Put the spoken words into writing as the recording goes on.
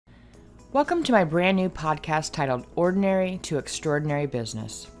Welcome to my brand new podcast titled Ordinary to Extraordinary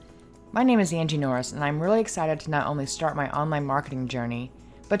Business. My name is Angie Norris, and I'm really excited to not only start my online marketing journey,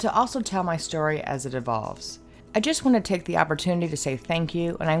 but to also tell my story as it evolves. I just want to take the opportunity to say thank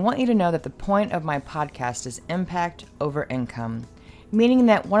you, and I want you to know that the point of my podcast is impact over income, meaning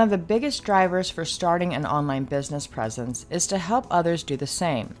that one of the biggest drivers for starting an online business presence is to help others do the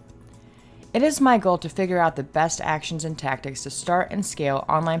same. It is my goal to figure out the best actions and tactics to start and scale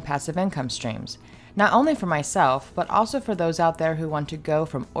online passive income streams, not only for myself, but also for those out there who want to go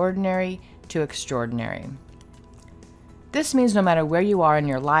from ordinary to extraordinary. This means no matter where you are in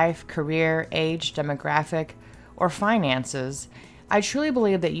your life, career, age, demographic, or finances, I truly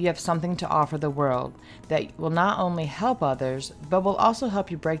believe that you have something to offer the world that will not only help others, but will also help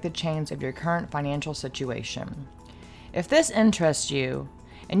you break the chains of your current financial situation. If this interests you,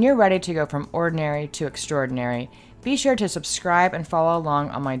 and you're ready to go from ordinary to extraordinary, be sure to subscribe and follow along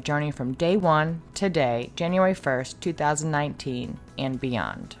on my journey from day one to today, January 1st, 2019, and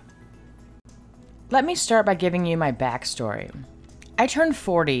beyond. Let me start by giving you my backstory. I turned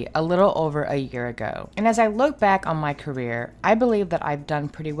 40 a little over a year ago, and as I look back on my career, I believe that I've done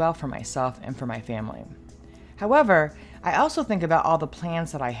pretty well for myself and for my family. However, I also think about all the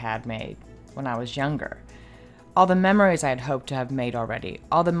plans that I had made when I was younger. All the memories I had hoped to have made already,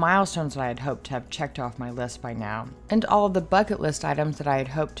 all the milestones that I had hoped to have checked off my list by now, and all of the bucket list items that I had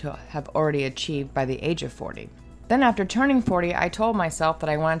hoped to have already achieved by the age of 40. Then after turning 40, I told myself that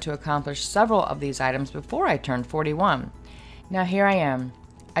I wanted to accomplish several of these items before I turned 41. Now here I am.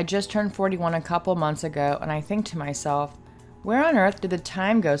 I just turned 41 a couple months ago, and I think to myself, where on earth did the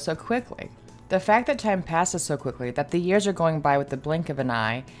time go so quickly? The fact that time passes so quickly, that the years are going by with the blink of an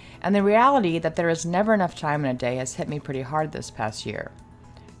eye, and the reality that there is never enough time in a day has hit me pretty hard this past year.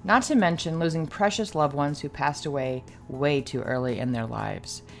 Not to mention losing precious loved ones who passed away way too early in their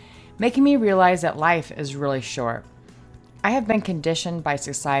lives, making me realize that life is really short. I have been conditioned by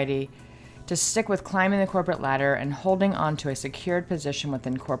society to stick with climbing the corporate ladder and holding on to a secured position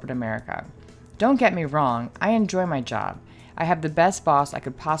within corporate America. Don't get me wrong, I enjoy my job. I have the best boss I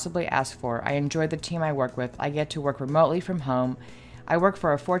could possibly ask for. I enjoy the team I work with. I get to work remotely from home. I work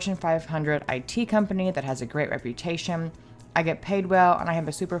for a Fortune 500 IT company that has a great reputation. I get paid well, and I have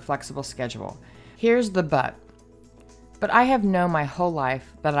a super flexible schedule. Here's the but. But I have known my whole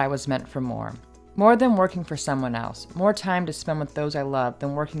life that I was meant for more. More than working for someone else. More time to spend with those I love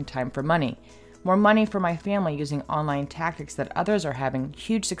than working time for money. More money for my family using online tactics that others are having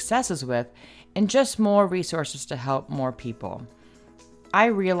huge successes with, and just more resources to help more people. I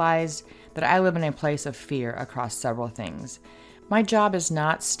realize that I live in a place of fear across several things. My job is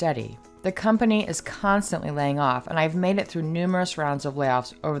not steady. The company is constantly laying off, and I've made it through numerous rounds of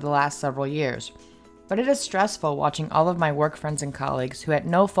layoffs over the last several years. But it is stressful watching all of my work friends and colleagues who, at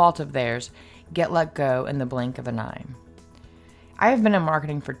no fault of theirs, get let go in the blink of an eye. I have been in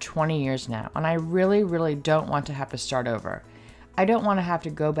marketing for 20 years now, and I really don't want to have to start over. I don't want to have to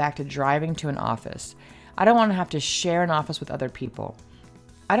go back to driving to an office. I don't want to have to share an office with other people.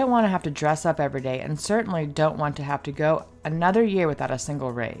 I don't want to have to dress up every day, and certainly don't want to have to go another year without a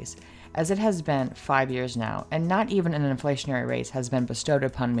single raise, as it has been 5 years now, and not even an inflationary raise has been bestowed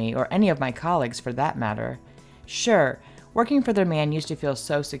upon me or any of my colleagues for that matter. Sure, working for their man used to feel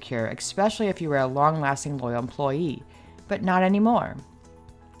so secure, especially if you were a long-lasting loyal employee, but not anymore.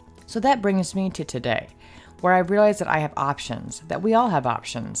 So that brings me to today, where I realize that I have options, that we all have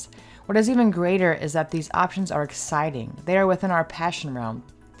options. What is even greater is that these options are exciting. They are within our passion realm.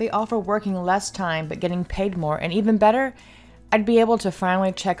 They offer working less time but getting paid more, and even better, I'd be able to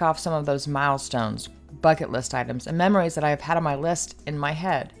finally check off some of those milestones, bucket list items, and memories that I have had on my list in my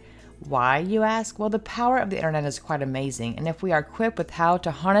head. Why, you ask? Well, the power of the internet is quite amazing, and if we are equipped with how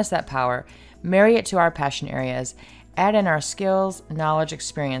to harness that power, marry it to our passion areas, add in our skills, knowledge,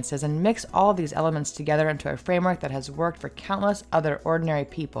 experiences, and mix all of these elements together into a framework that has worked for countless other ordinary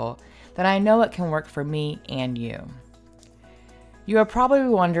people, then I know it can work for me and you. You are probably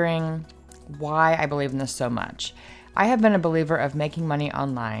wondering why I believe in this so much. I have been a believer of making money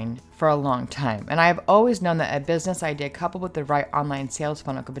online for a long time, and I have always known that a business idea coupled with the right online sales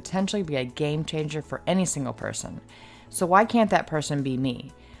funnel could potentially be a game changer for any single person. So why can't that person be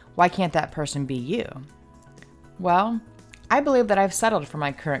me? Why can't that person be you? Well, I believe that I've settled for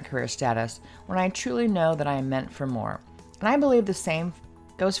my current career status when I truly know that I am meant for more. And I believe the same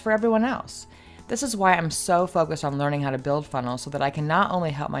goes for everyone else. This is why I'm so focused on learning how to build funnels so that I can not only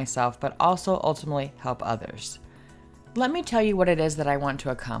help myself, but also ultimately help others. Let me tell you what it is that I want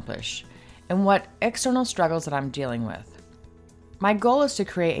to accomplish and what external struggles that I'm dealing with. My goal is to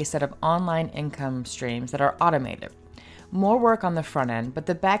create a set of online income streams that are automated, More work on the front end, but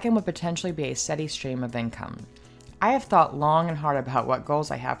the back end would potentially be a steady stream of income. I have thought long and hard about what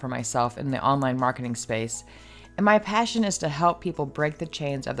goals I have for myself in the online marketing space, and my passion is to help people break the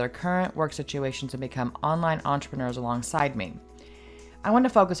chains of their current work situations and become online entrepreneurs alongside me. I want to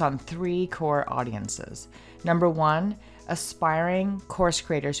focus on 3 core audiences. Number 1, aspiring course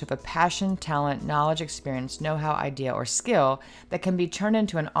creators who have a passion, talent, knowledge, experience, know-how, idea, or skill that can be turned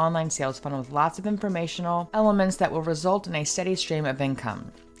into an online sales funnel with lots of informational elements that will result in a steady stream of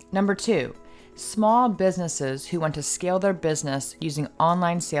income. Number 2, small businesses who want to scale their business using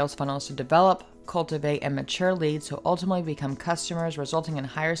online sales funnels to develop, cultivate, and mature leads who ultimately become customers, resulting in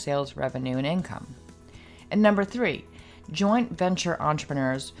higher sales revenue and income. And number 3, joint venture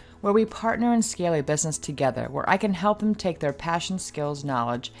entrepreneurs, where we partner and scale a business together, where I can help them take their passion, skills,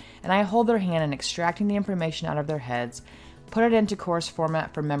 knowledge, and I hold their hand in extracting the information out of their heads, put it into course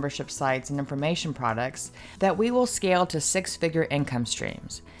format for membership sites and information products that we will scale to 6-figure income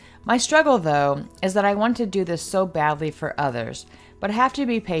streams. My struggle, though, is that I want to do this so badly for others, but have to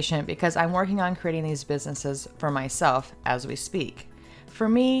be patient because I'm working on creating these businesses for myself as we speak. For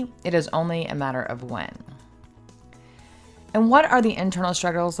me, it is only a matter of when. And what are the internal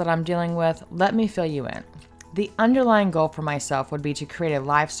struggles that I'm dealing with? Let me fill you in. The underlying goal for myself would be to create a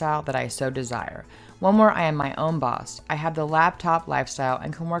lifestyle that I so desire. One where I am my own boss. I have the laptop lifestyle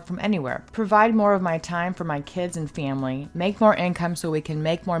and can work from anywhere. Provide more of my time for my kids and family. Make more income so we can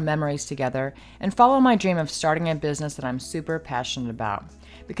make more memories together. And follow my dream of starting a business that I'm super passionate about.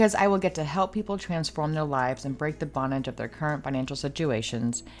 Because I will get to help people transform their lives and break the bondage of their current financial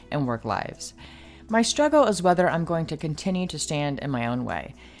situations and work lives. My struggle is whether I'm going to continue to stand in my own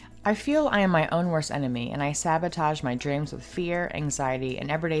way. I feel I am my own worst enemy, and I sabotage my dreams with fear, anxiety, and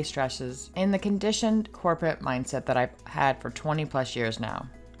everyday stresses in the conditioned corporate mindset that I've had for 20 plus years now.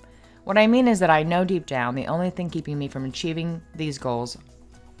 What I mean is that I know deep down the only thing keeping me from achieving these goals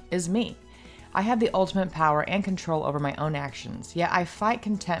is me. I have the ultimate power and control over my own actions, yet I fight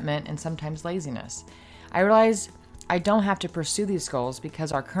contentment and sometimes laziness. I realize I don't have to pursue these goals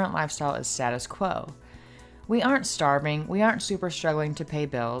because our current lifestyle is status quo. We aren't starving, we aren't super struggling to pay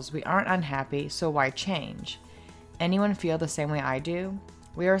bills, we aren't unhappy, so why change? Anyone feel the same way I do?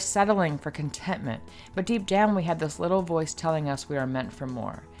 We are settling for contentment, but deep down we have this little voice telling us we are meant for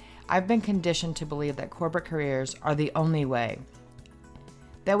more. I've been conditioned to believe that corporate careers are the only way,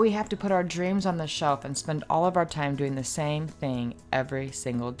 that we have to put our dreams on the shelf and spend all of our time doing the same thing every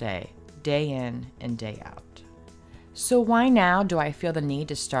single day, day in and day out. So why now do I feel the need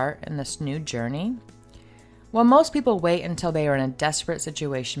to start in this new journey? Well, most people wait until they are in a desperate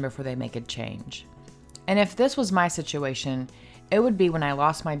situation before they make a change. And if this was my situation, it would be when I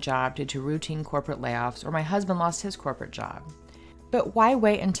lost my job due to routine corporate layoffs or my husband lost his corporate job. But why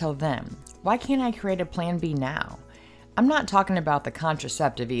wait until then? Why can't I create a plan B now? I'm not talking about the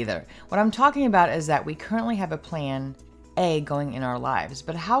contraceptive either. What I'm talking about is that we currently have a plan A going in our lives,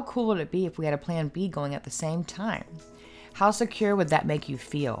 but how cool would it be if we had a plan B going at the same time? How secure would that make you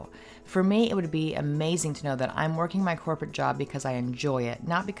feel? For me, it would be amazing to know that I'm working my corporate job because I enjoy it,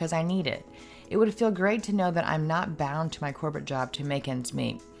 not because I need it. It would feel great to know that I'm not bound to my corporate job to make ends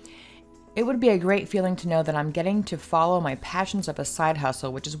meet. It would be a great feeling to know that I'm getting to follow my passions of a side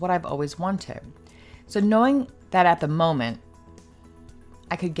hustle, which is what I've always wanted. So knowing that at the moment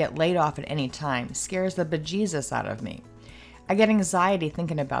I could get laid off at any time scares the bejesus out of me. I get anxiety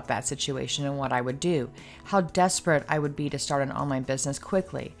thinking about that situation and what I would do, how desperate I would be to start an online business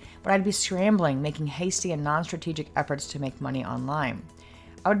quickly, but I'd be scrambling, making hasty and non-strategic efforts to make money online.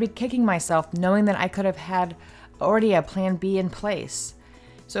 I would be kicking myself knowing that I could have had already a plan B in place.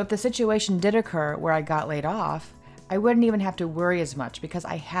 So if the situation did occur where I got laid off, I wouldn't even have to worry as much because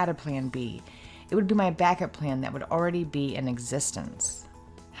I had a plan B. It would be my backup plan that would already be in existence.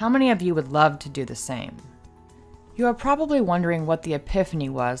 How many of you would love to do the same? You are probably wondering what the epiphany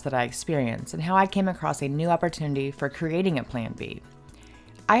was that I experienced and how I came across a new opportunity for creating a plan B.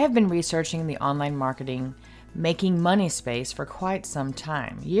 I have been researching the online marketing, making money space for quite some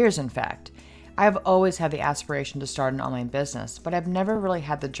time, years in fact. I have always had the aspiration to start an online business, but I've never really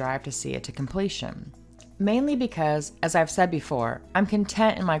had the drive to see it to completion. Mainly because, as I've said before, I'm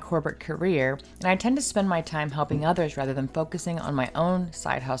content in my corporate career and I tend to spend my time helping others rather than focusing on my own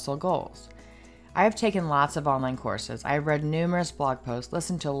side hustle goals. I have taken lots of online courses, I have read numerous blog posts,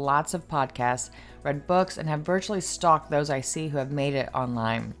 listened to lots of podcasts, read books, and have virtually stalked those I see who have made it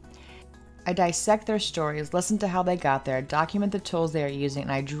online. I dissect their stories, listen to how they got there, document the tools they are using,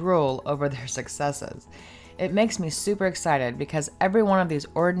 and I drool over their successes. It makes me super excited because every one of these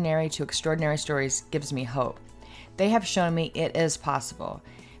ordinary to extraordinary stories gives me hope. They have shown me it is possible.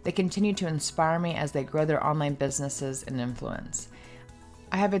 They continue to inspire me as they grow their online businesses and influence.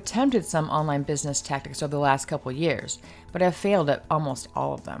 I have attempted some online business tactics over the last couple years, but I've failed at almost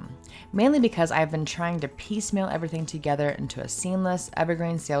all of them, mainly because I've been trying to piecemeal everything together into a seamless,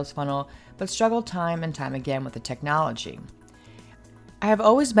 evergreen sales funnel, but struggle time and time again with the technology. I have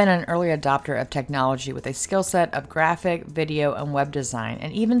always been an early adopter of technology with a skill set of graphic, video, and web design,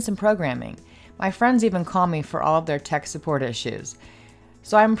 and even some programming. My friends even call me for all of their tech support issues.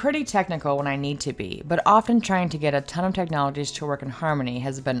 So I'm pretty technical when I need to be, but often trying to get a ton of technologies to work in harmony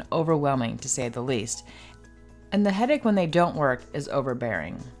has been overwhelming, to say the least. And the headache when they don't work is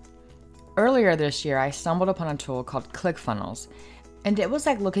overbearing. Earlier this year, I stumbled upon a tool called ClickFunnels, and it was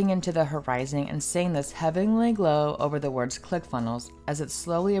like looking into the horizon and seeing this heavenly glow over the words ClickFunnels as it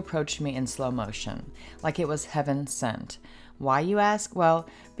slowly approached me in slow motion, like it was heaven sent. Why, you ask? Well,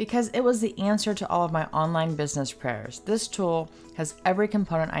 because it was the answer to all of my online business prayers. This tool has every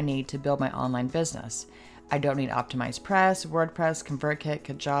component I need to build my online business. I don't need OptimizePress, WordPress, ConvertKit,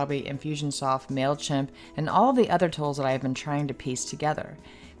 Kajabi, Infusionsoft, MailChimp, and all of the other tools that I have been trying to piece together.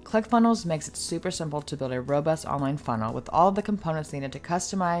 ClickFunnels makes it super simple to build a robust online funnel with all of the components needed to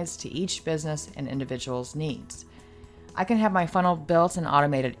customize to each business and individual's needs. I can have my funnel built and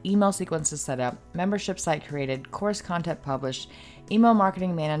automated, email sequences set up, membership site created, course content published, email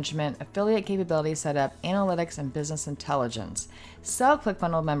marketing management, affiliate capabilities set up, analytics, and business intelligence. Sell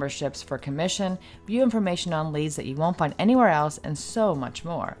ClickFunnels memberships for commission, view information on leads that you won't find anywhere else, and so much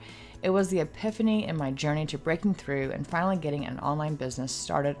more. It was the epiphany in my journey to breaking through and finally getting an online business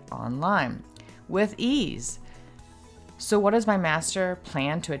started online with ease. So what is my master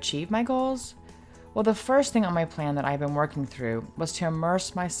plan to achieve my goals? Well, the first thing on my plan that I've been working through was to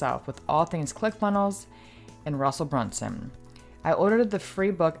immerse myself with all things ClickFunnels and Russell Brunson. I ordered the free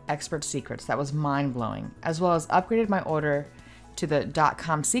book Expert Secrets that was mind-blowing, as well as upgraded my order to the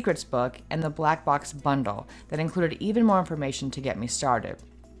 .com Secrets book and the Black Box bundle that included even more information to get me started.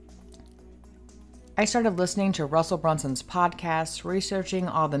 I started listening to Russell Brunson's podcasts, researching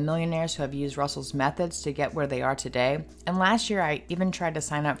all the millionaires who have used Russell's methods to get where they are today, and last year I even tried to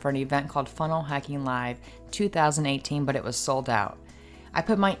sign up for an event called Funnel Hacking Live 2018, but it was sold out. I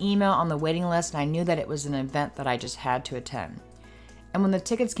put my email on the waiting list and I knew that it was an event that I just had to attend. And when the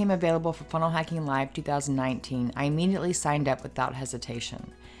tickets came available for Funnel Hacking Live 2019, I immediately signed up without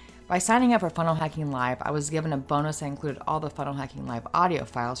hesitation. By signing up for Funnel Hacking Live, I was given a bonus that included all the Funnel Hacking Live audio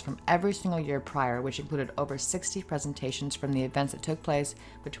files from every single year prior, which included over 60 presentations from the events that took place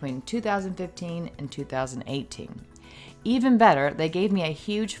between 2015 and 2018. Even better, they gave me a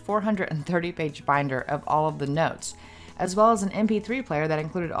huge 430-page binder of all of the notes, as well as an MP3 player that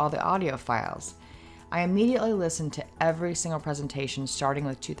included all the audio files. I immediately listened to every single presentation starting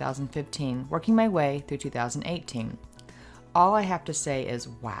with 2015, working my way through 2018. All I have to say is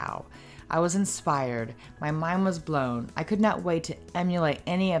wow. I was inspired. My mind was blown. I could not wait to emulate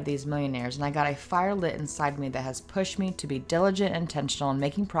any of these millionaires, and I got a fire lit inside me that has pushed me to be diligent and intentional in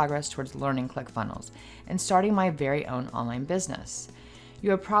making progress towards learning ClickFunnels and starting my very own online business.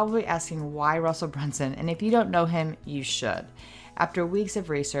 You are probably asking why Russell Brunson, and if you don't know him, you should. After weeks of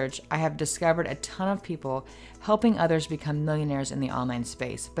research, I have discovered a ton of people helping others become millionaires in the online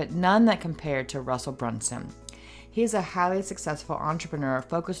space, but none that compared to Russell Brunson. He is a highly successful entrepreneur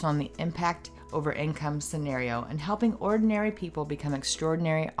focused on the impact over income scenario and helping ordinary people become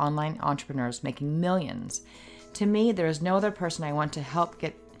extraordinary online entrepreneurs making millions. To me, there is no other person I want to help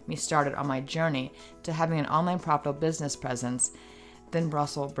get me started on my journey to having an online profitable business presence than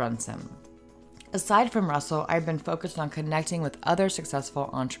Russell Brunson. Aside from Russell, I've been focused on connecting with other successful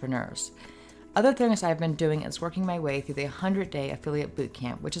entrepreneurs. Other things I've been doing is working my way through the 100-day affiliate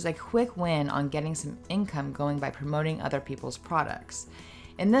bootcamp, which is a quick win on getting some income going by promoting other people's products.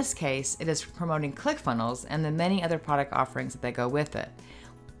 In this case, it is promoting ClickFunnels and the many other product offerings that go with it.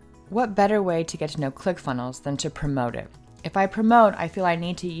 What better way to get to know ClickFunnels than to promote it? If I promote, I feel I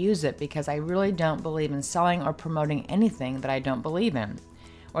need to use it because I really don't believe in selling or promoting anything that I don't believe in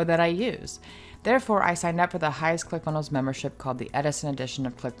or that I use. Therefore, I signed up for the highest ClickFunnels membership called the Edison Edition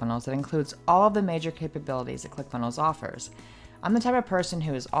of ClickFunnels that includes all of the major capabilities that ClickFunnels offers. I'm the type of person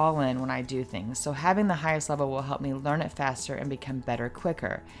who is all in when I do things, so having the highest level will help me learn it faster and become better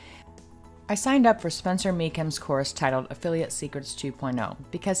quicker. I signed up for Spencer Meekham's course titled Affiliate Secrets 2.0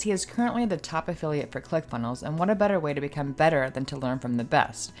 because he is currently the top affiliate for ClickFunnels, and what a better way to become better than to learn from the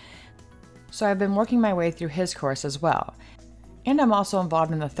best. So I've been working my way through his course as well. And I'm also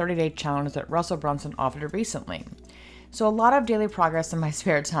involved in the 30-day challenge that Russell Brunson offered recently. So a lot of daily progress in my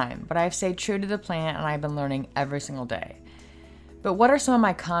spare time, but I've stayed true to the plan and I've been learning every single day. But what are some of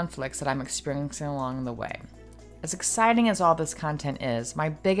my conflicts that I'm experiencing along the way? As exciting as all this content is, my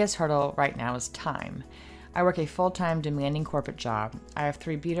biggest hurdle right now is time. I work a full-time, demanding corporate job. I have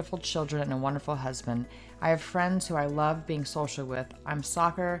 3 beautiful children and a wonderful husband. I have friends who I love being social with. I'm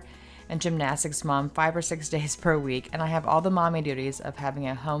soccer and gymnastics mom 5 or 6 days per week, and I have all the mommy duties of having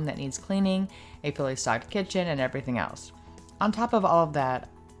a home that needs cleaning, a fully stocked kitchen, and everything else. On top of all of that,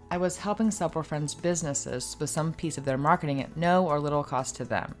 I was helping several friends' businesses with some piece of their marketing at no or little cost to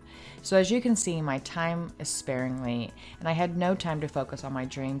them. So as you can see, my time is sparingly, and I had no time to focus on my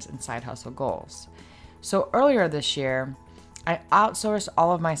dreams and side hustle goals. So earlier this year, I outsourced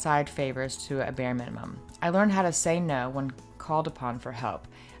all of my side favors to a bare minimum. I learned how to say no when called upon for help.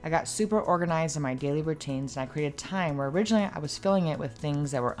 I got super organized in my daily routines, and I created time where originally I was filling it with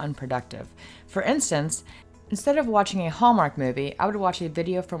things that were unproductive. For instance, instead of watching a Hallmark movie, I would watch a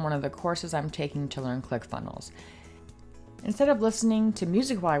video from one of the courses I'm taking to learn ClickFunnels. Instead of listening to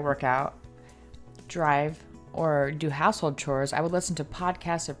music while I work out, drive, or do household chores, I would listen to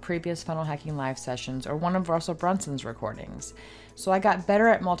podcasts of previous funnel hacking live sessions or one of Russell Brunson's recordings. So I got better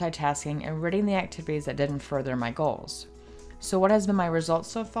at multitasking and ridding the activities that didn't further my goals. So what has been my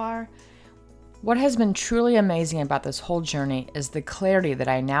results so far? What has been truly amazing about this whole journey is the clarity that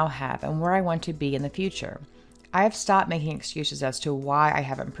I now have and where I want to be in the future. I have stopped making excuses as to why I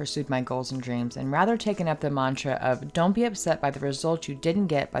haven't pursued my goals and dreams and rather taken up the mantra of don't be upset by the results you didn't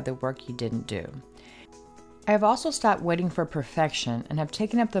get by the work you didn't do. I have also stopped waiting for perfection and have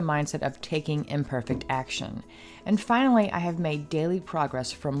taken up the mindset of taking imperfect action. And finally, I have made daily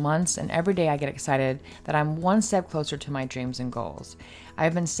progress for months, and every day I get excited that I'm one step closer to my dreams and goals. I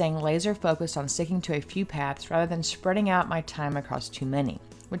have been staying laser focused on sticking to a few paths rather than spreading out my time across too many,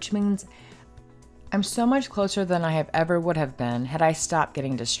 which means I'm so much closer than I ever would have been had I stopped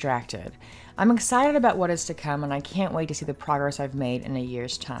getting distracted. I'm excited about what is to come, and I can't wait to see the progress I've made in a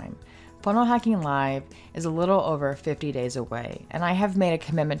year's time. Funnel Hacking Live is a little over 50 days away, and I have made a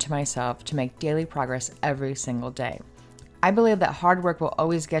commitment to myself to make daily progress every single day. I believe that hard work will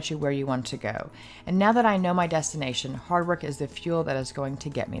always get you where you want to go, and now that I know my destination, hard work is the fuel that is going to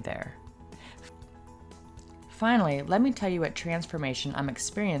get me there. Finally, let me tell you what transformation I'm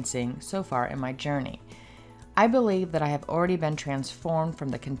experiencing so far in my journey. I believe that I have already been transformed from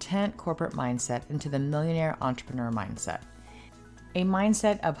the content corporate mindset into the millionaire entrepreneur mindset. A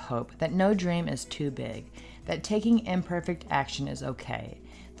mindset of hope that no dream is too big, that taking imperfect action is okay,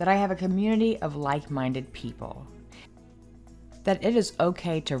 that I have a community of like-minded people, that it is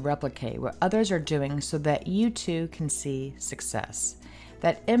okay to replicate what others are doing so that you too can see success,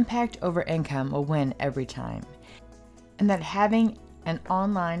 that impact over income will win every time, and that having an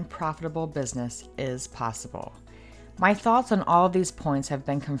online profitable business is possible. My thoughts on all of these points have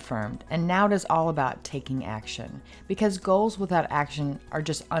been confirmed, and now it is all about taking action, because goals without action are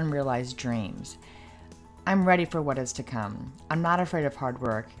just unrealized dreams. I'm ready for what is to come. I'm not afraid of hard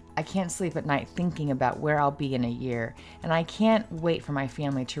work. I can't sleep at night thinking about where I'll be in a year, and I can't wait for my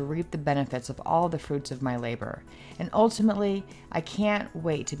family to reap the benefits of all the fruits of my labor. And ultimately, I can't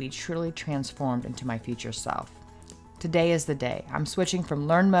wait to be truly transformed into my future self. Today is the day. I'm switching from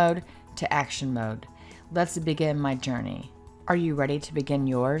learn mode to action mode. Let's begin my journey. Are you ready to begin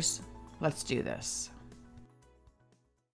yours? Let's do this.